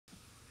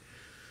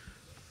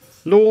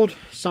Lord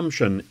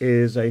Sumption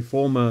is a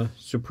former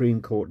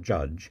Supreme Court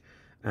judge,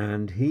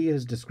 and he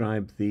has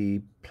described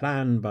the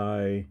plan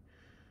by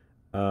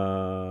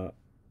uh,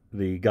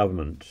 the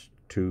government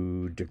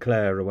to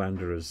declare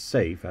Rwanda as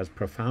safe as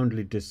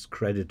profoundly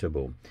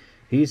discreditable.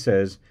 He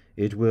says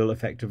it will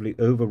effectively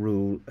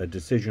overrule a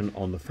decision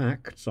on the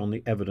facts, on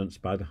the evidence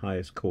by the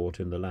highest court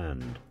in the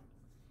land.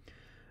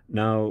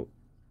 Now,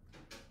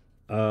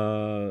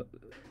 uh,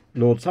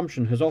 Lord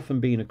Sumption has often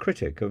been a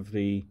critic of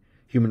the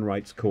Human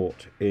Rights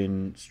Court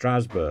in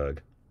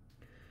Strasbourg,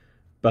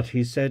 but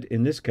he said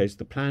in this case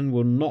the plan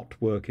will not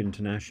work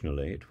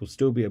internationally. It will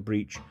still be a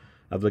breach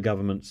of the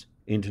government's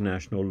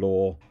international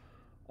law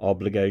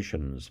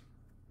obligations.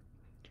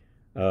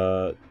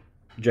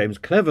 James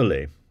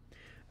Cleverly,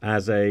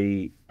 as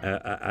a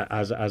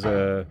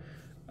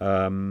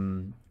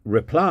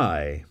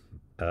reply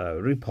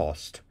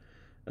riposte,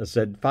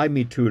 said, "Find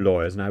me two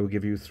lawyers, and I will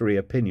give you three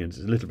opinions."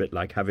 It's a little bit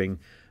like having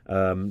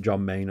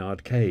John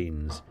Maynard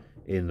Keynes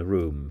in the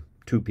room,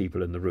 two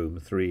people in the room,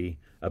 three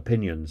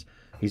opinions.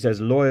 He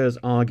says lawyers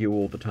argue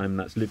all the time, and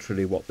that's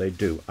literally what they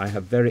do. I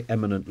have very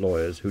eminent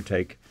lawyers who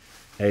take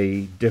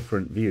a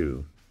different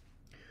view.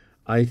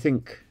 I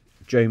think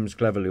James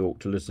Cleverly ought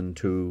to listen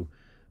to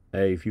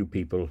a few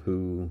people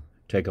who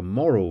take a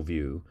moral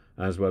view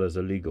as well as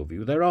a legal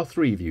view. There are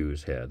three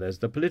views here. There's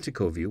the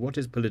political view. What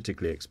is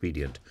politically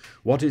expedient?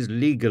 What is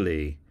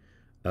legally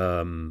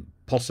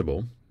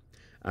possible?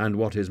 And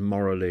what is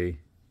morally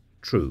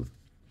true?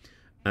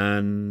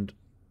 And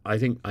I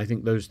think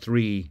those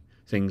three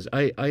things.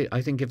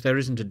 I think if there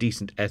isn't a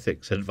decent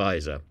ethics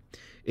advisor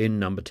in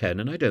number 10,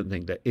 and I don't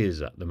think there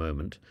is at the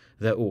moment,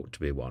 there ought to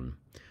be one.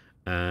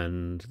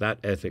 And that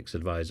ethics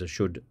advisor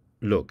should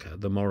look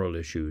at the moral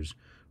issues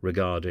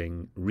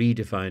regarding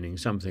redefining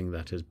something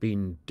that has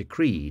been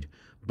decreed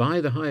by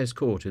the highest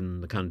court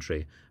in the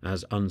country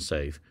as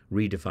unsafe,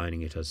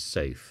 redefining it as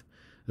safe.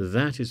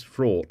 That is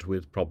fraught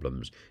with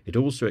problems. It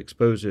also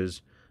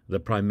exposes the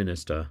Prime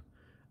Minister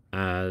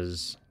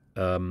as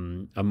a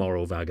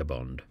moral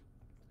vagabond,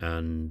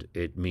 and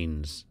it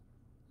means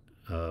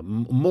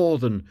more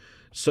than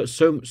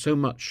so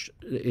much.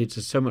 It's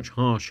a so much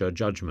harsher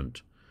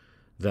judgment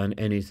than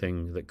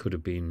anything that could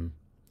have been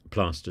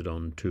plastered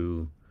on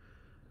to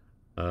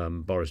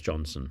Boris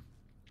Johnson.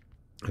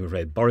 I'm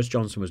afraid Boris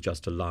Johnson was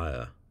just a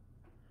liar.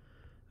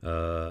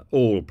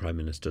 All prime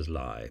ministers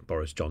lie.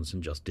 Boris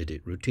Johnson just did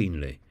it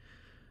routinely.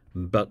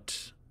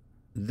 But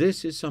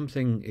this is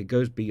something, it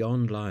goes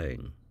beyond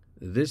lying.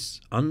 This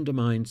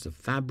undermines the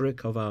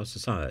fabric of our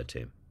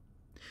society.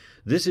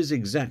 This is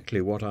exactly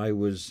what I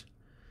was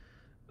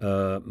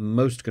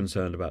most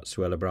concerned about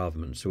Suella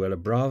Braverman. Suella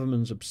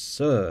Braverman's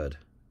absurd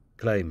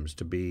claims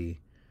to be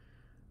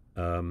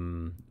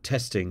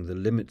testing the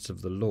limits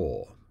of the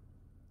law.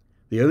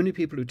 The only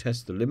people who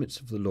test the limits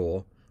of the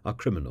law are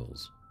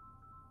criminals.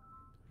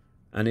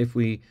 And if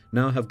we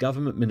now have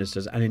government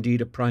ministers, and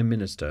indeed a prime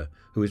minister,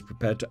 who is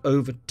prepared to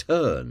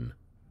overturn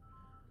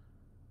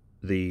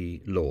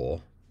the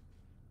law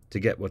to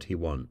get what he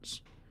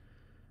wants,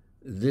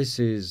 this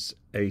is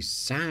a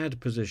sad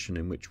position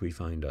in which we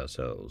find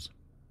ourselves.